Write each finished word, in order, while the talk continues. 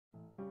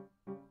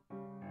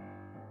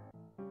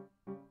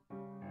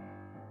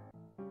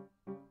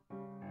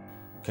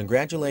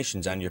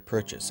Congratulations on your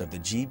purchase of the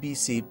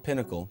GBC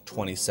Pinnacle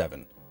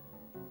 27.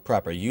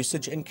 Proper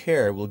usage and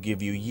care will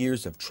give you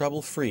years of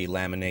trouble-free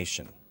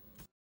lamination.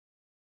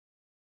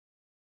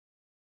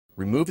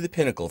 Remove the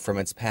Pinnacle from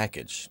its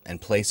package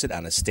and place it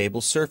on a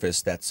stable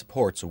surface that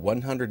supports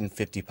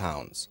 150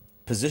 pounds.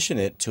 Position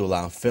it to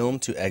allow film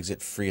to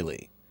exit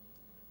freely.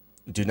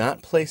 Do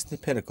not place the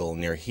Pinnacle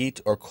near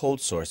heat or cold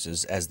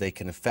sources as they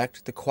can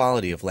affect the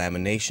quality of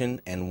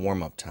lamination and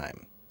warm-up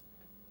time.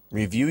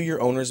 Review your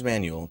owner's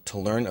manual to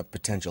learn of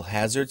potential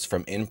hazards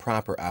from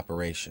improper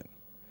operation.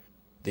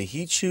 The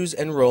heat shoes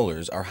and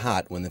rollers are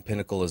hot when the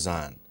Pinnacle is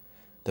on.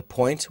 The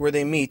point where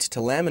they meet to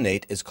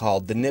laminate is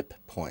called the nip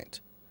point.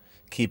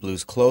 Keep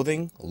loose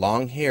clothing,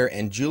 long hair,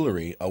 and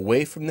jewelry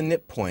away from the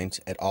nip point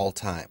at all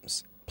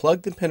times.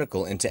 Plug the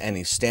Pinnacle into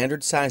any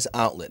standard size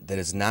outlet that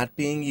is not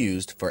being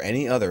used for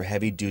any other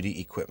heavy-duty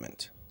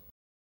equipment.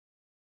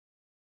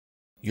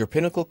 Your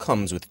Pinnacle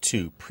comes with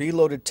 2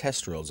 preloaded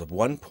test rolls of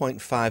 1.5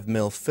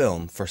 mm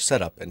film for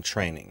setup and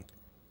training.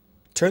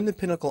 Turn the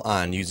Pinnacle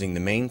on using the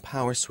main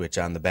power switch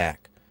on the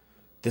back.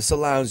 This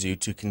allows you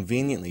to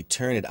conveniently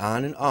turn it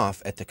on and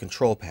off at the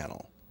control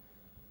panel.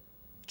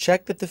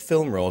 Check that the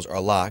film rolls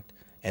are locked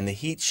and the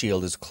heat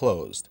shield is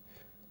closed.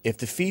 If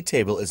the feed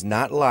table is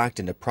not locked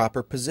into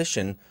proper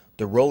position,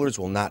 the rollers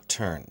will not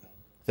turn.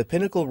 The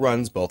Pinnacle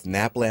runs both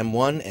naplam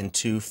 1 and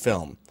 2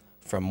 film,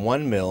 from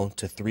 1 mm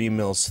to 3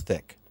 mm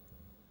thick.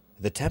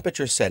 The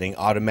temperature setting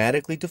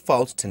automatically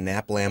defaults to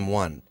naplam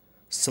 1.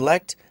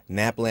 Select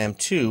naplam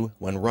 2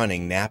 when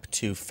running nap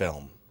 2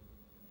 film.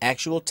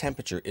 Actual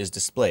temperature is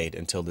displayed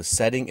until the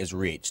setting is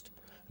reached.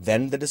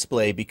 Then the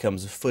display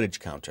becomes a footage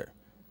counter.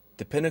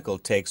 The Pinnacle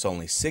takes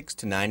only 6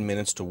 to 9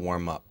 minutes to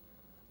warm up.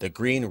 The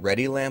green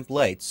ready lamp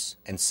lights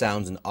and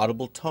sounds an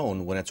audible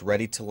tone when it's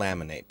ready to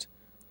laminate.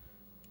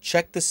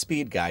 Check the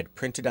speed guide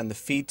printed on the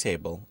feed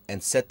table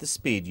and set the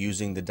speed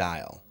using the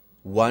dial.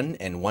 1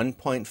 and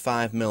 1.5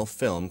 mm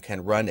film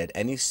can run at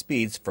any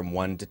speeds from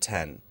 1 to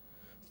 10.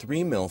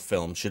 3 mm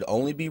film should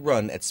only be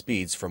run at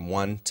speeds from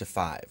 1 to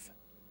 5.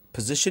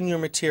 Position your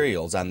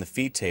materials on the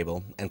feed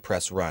table and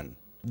press run.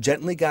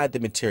 Gently guide the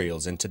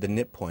materials into the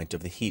nip point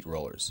of the heat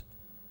rollers.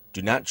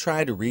 Do not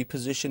try to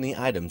reposition the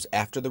items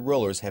after the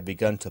rollers have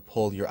begun to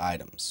pull your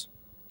items.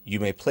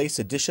 You may place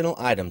additional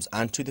items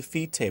onto the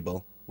feed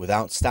table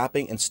without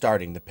stopping and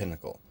starting the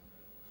Pinnacle.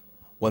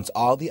 Once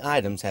all the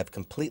items have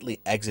completely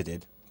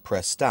exited,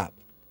 press stop.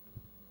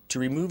 To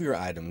remove your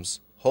items,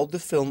 hold the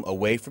film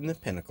away from the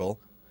Pinnacle,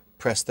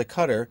 press the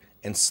cutter,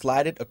 and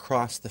slide it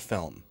across the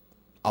film.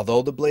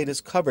 Although the blade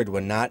is covered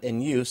when not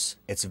in use,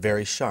 it's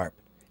very sharp.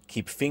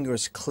 Keep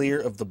fingers clear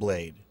of the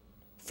blade.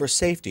 For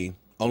safety,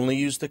 only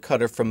use the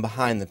cutter from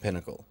behind the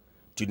Pinnacle.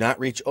 Do not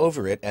reach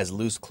over it as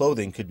loose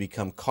clothing could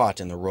become caught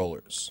in the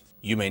rollers.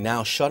 You may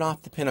now shut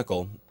off the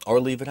Pinnacle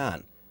or leave it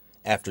on.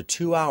 After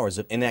 2 hours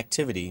of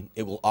inactivity,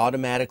 it will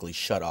automatically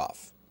shut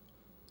off.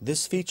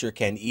 This feature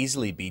can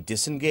easily be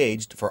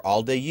disengaged for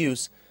all-day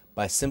use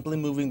by simply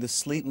moving the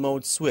sleep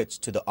mode switch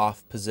to the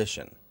off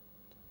position.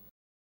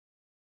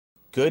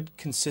 Good,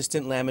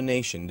 consistent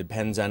lamination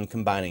depends on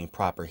combining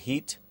proper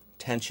heat,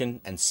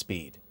 tension, and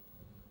speed.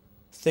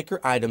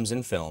 Thicker items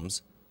and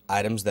films,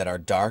 items that are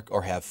dark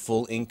or have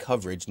full ink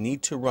coverage,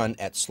 need to run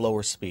at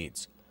slower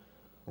speeds.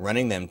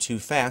 Running them too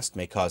fast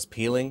may cause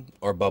peeling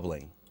or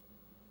bubbling.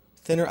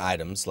 Thinner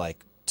items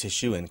like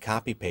tissue and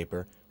copy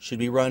paper should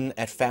be run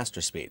at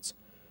faster speeds.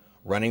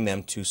 Running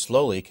them too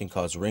slowly can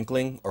cause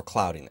wrinkling or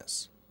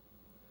cloudiness.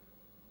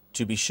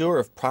 To be sure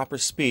of proper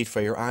speed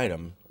for your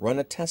item, run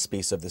a test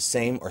piece of the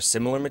same or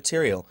similar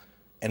material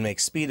and make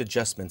speed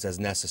adjustments as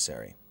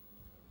necessary.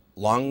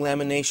 Long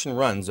lamination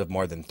runs of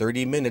more than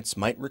 30 minutes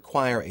might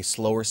require a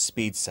slower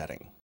speed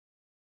setting.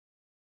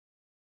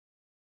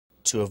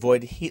 To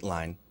avoid heat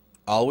line,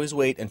 always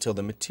wait until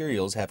the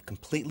materials have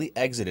completely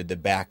exited the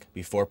back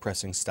before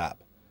pressing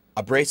stop.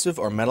 Abrasive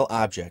or metal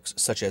objects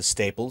such as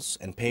staples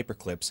and paper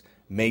clips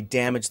may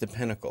damage the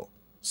Pinnacle,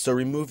 so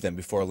remove them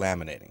before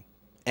laminating.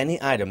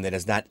 Any item that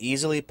is not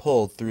easily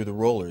pulled through the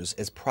rollers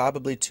is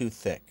probably too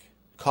thick.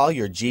 Call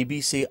your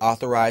GBC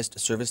authorized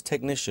service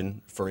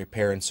technician for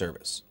repair and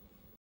service.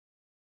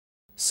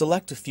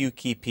 Select a few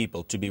key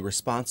people to be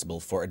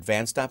responsible for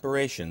advanced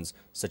operations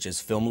such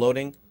as film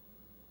loading,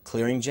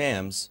 clearing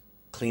jams,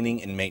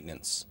 cleaning, and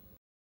maintenance.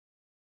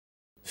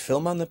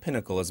 Film on the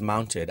Pinnacle is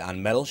mounted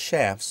on metal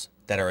shafts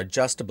that are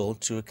adjustable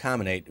to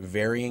accommodate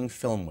varying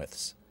film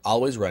widths.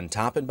 Always run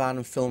top and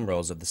bottom film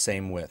rolls of the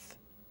same width.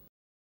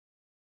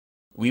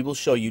 We will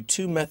show you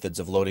 2 methods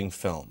of loading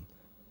film.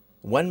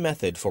 One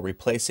method for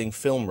replacing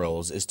film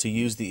rolls is to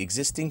use the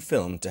existing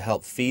film to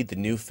help feed the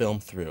new film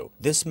through.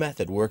 This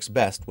method works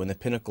best when the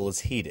Pinnacle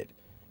is heated.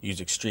 Use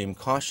extreme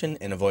caution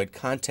and avoid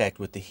contact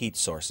with the heat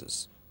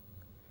sources.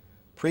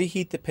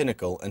 Preheat the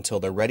Pinnacle until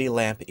the ready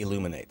lamp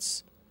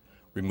illuminates.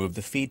 Remove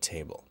the feed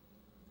table.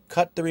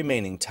 Cut the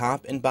remaining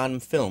top and bottom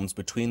films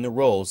between the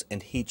rolls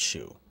and heat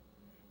shoe.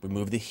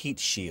 Remove the heat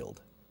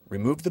shield.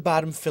 Remove the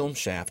bottom film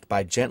shaft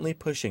by gently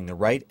pushing the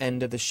right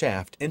end of the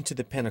shaft into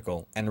the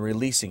pinnacle and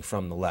releasing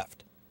from the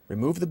left.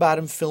 Remove the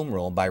bottom film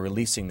roll by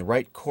releasing the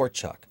right core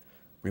chuck.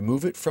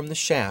 Remove it from the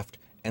shaft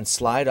and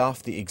slide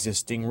off the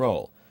existing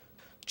roll.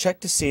 Check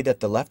to see that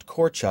the left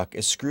core chuck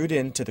is screwed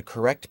into the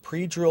correct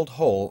pre-drilled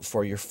hole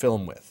for your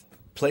film width.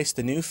 Place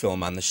the new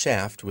film on the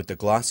shaft with the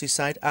glossy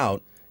side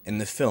out and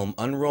the film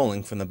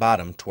unrolling from the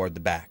bottom toward the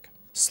back.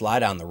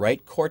 Slide on the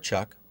right core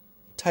chuck,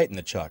 tighten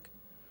the chuck.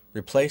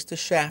 Replace the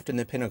shaft in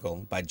the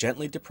pinnacle by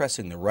gently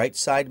depressing the right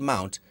side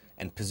mount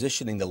and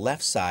positioning the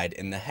left side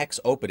in the hex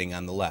opening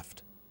on the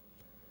left.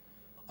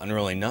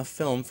 Unroll enough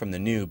film from the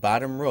new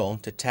bottom roll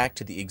to tack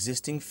to the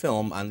existing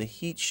film on the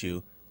heat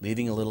shoe,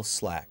 leaving a little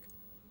slack.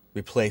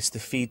 Replace the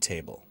feed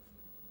table.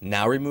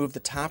 Now remove the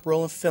top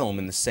roll of film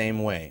in the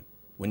same way.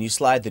 When you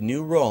slide the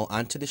new roll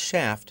onto the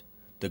shaft,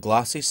 the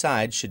glossy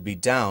side should be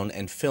down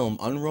and film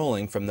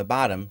unrolling from the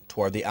bottom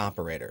toward the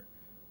operator.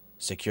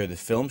 Secure the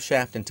film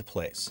shaft into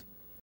place.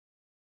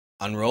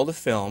 Unroll the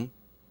film,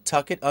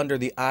 tuck it under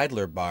the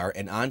idler bar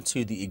and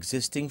onto the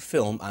existing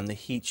film on the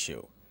heat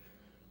shoe.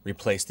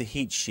 Replace the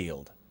heat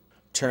shield.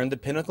 Turn the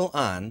pinnacle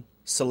on,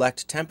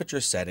 select temperature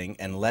setting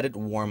and let it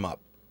warm up.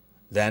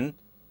 Then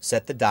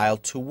set the dial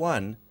to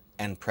 1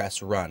 and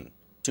press run.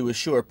 To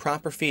assure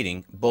proper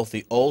feeding, both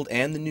the old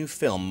and the new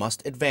film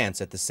must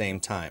advance at the same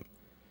time.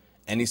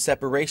 Any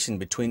separation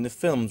between the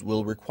films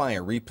will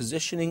require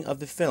repositioning of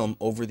the film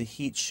over the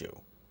heat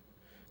shoe.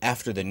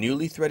 After the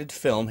newly threaded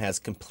film has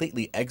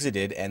completely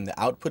exited and the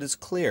output is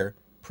clear,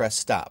 press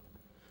stop.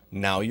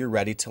 Now you're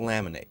ready to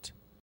laminate.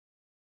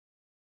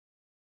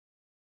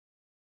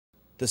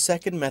 The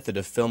second method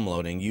of film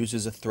loading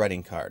uses a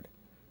threading card.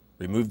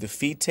 Remove the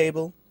feed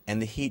table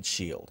and the heat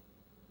shield.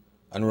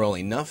 Unroll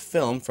enough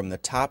film from the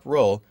top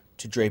roll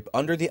to drape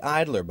under the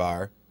idler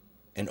bar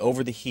and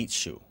over the heat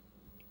shoe.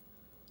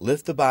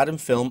 Lift the bottom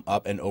film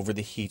up and over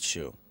the heat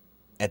shoe.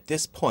 At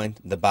this point,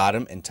 the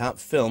bottom and top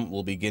film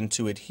will begin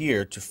to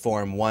adhere to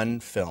form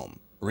one film.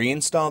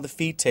 Reinstall the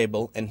feed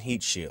table and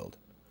heat shield.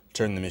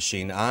 Turn the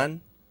machine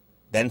on,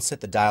 then set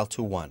the dial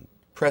to 1.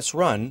 Press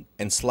run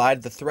and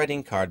slide the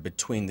threading card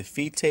between the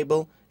feed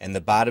table and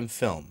the bottom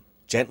film.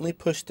 Gently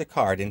push the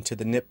card into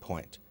the nip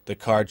point. The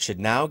card should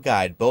now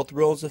guide both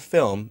rolls of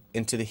film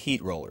into the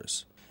heat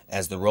rollers.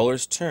 As the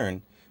rollers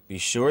turn, be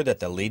sure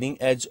that the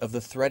leading edge of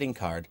the threading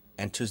card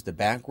enters the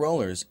back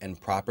rollers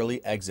and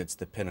properly exits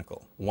the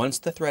pinnacle. Once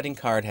the threading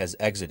card has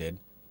exited,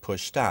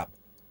 push stop.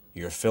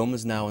 Your film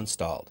is now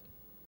installed.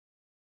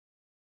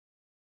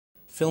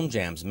 Film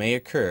jams may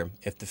occur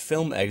if the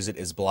film exit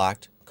is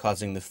blocked,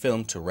 causing the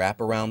film to wrap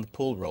around the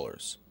pull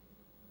rollers.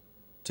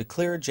 To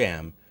clear a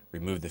jam,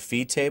 remove the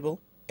feed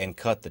table and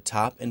cut the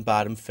top and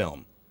bottom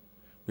film.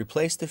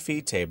 Replace the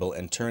feed table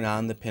and turn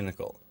on the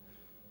pinnacle.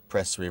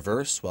 Press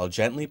reverse while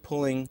gently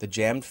pulling the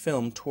jammed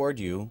film toward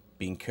you,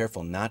 being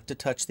careful not to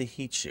touch the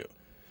heat shoe.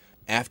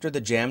 After the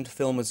jammed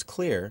film is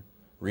clear,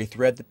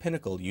 rethread the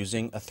pinnacle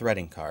using a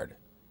threading card.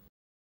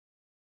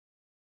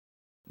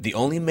 The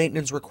only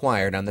maintenance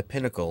required on the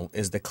pinnacle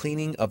is the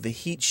cleaning of the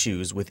heat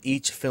shoes with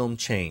each film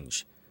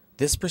change.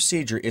 This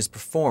procedure is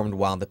performed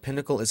while the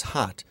pinnacle is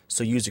hot,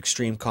 so use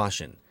extreme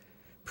caution.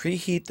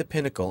 Preheat the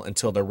pinnacle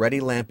until the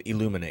ready lamp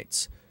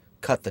illuminates.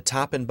 Cut the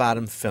top and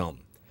bottom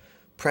film.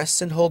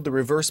 Press and hold the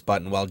reverse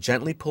button while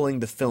gently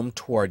pulling the film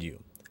toward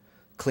you.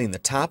 Clean the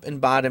top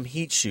and bottom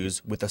heat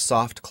shoes with a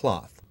soft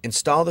cloth.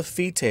 Install the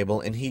feed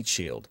table and heat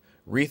shield.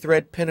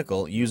 Rethread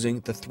pinnacle using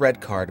the thread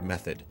card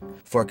method.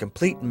 For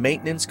complete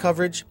maintenance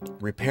coverage,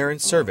 repair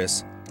and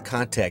service,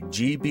 contact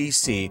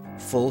GBC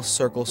Full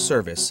Circle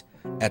Service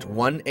at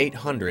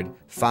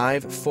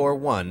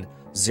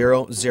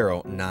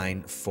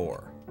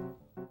 1-800-541-0094.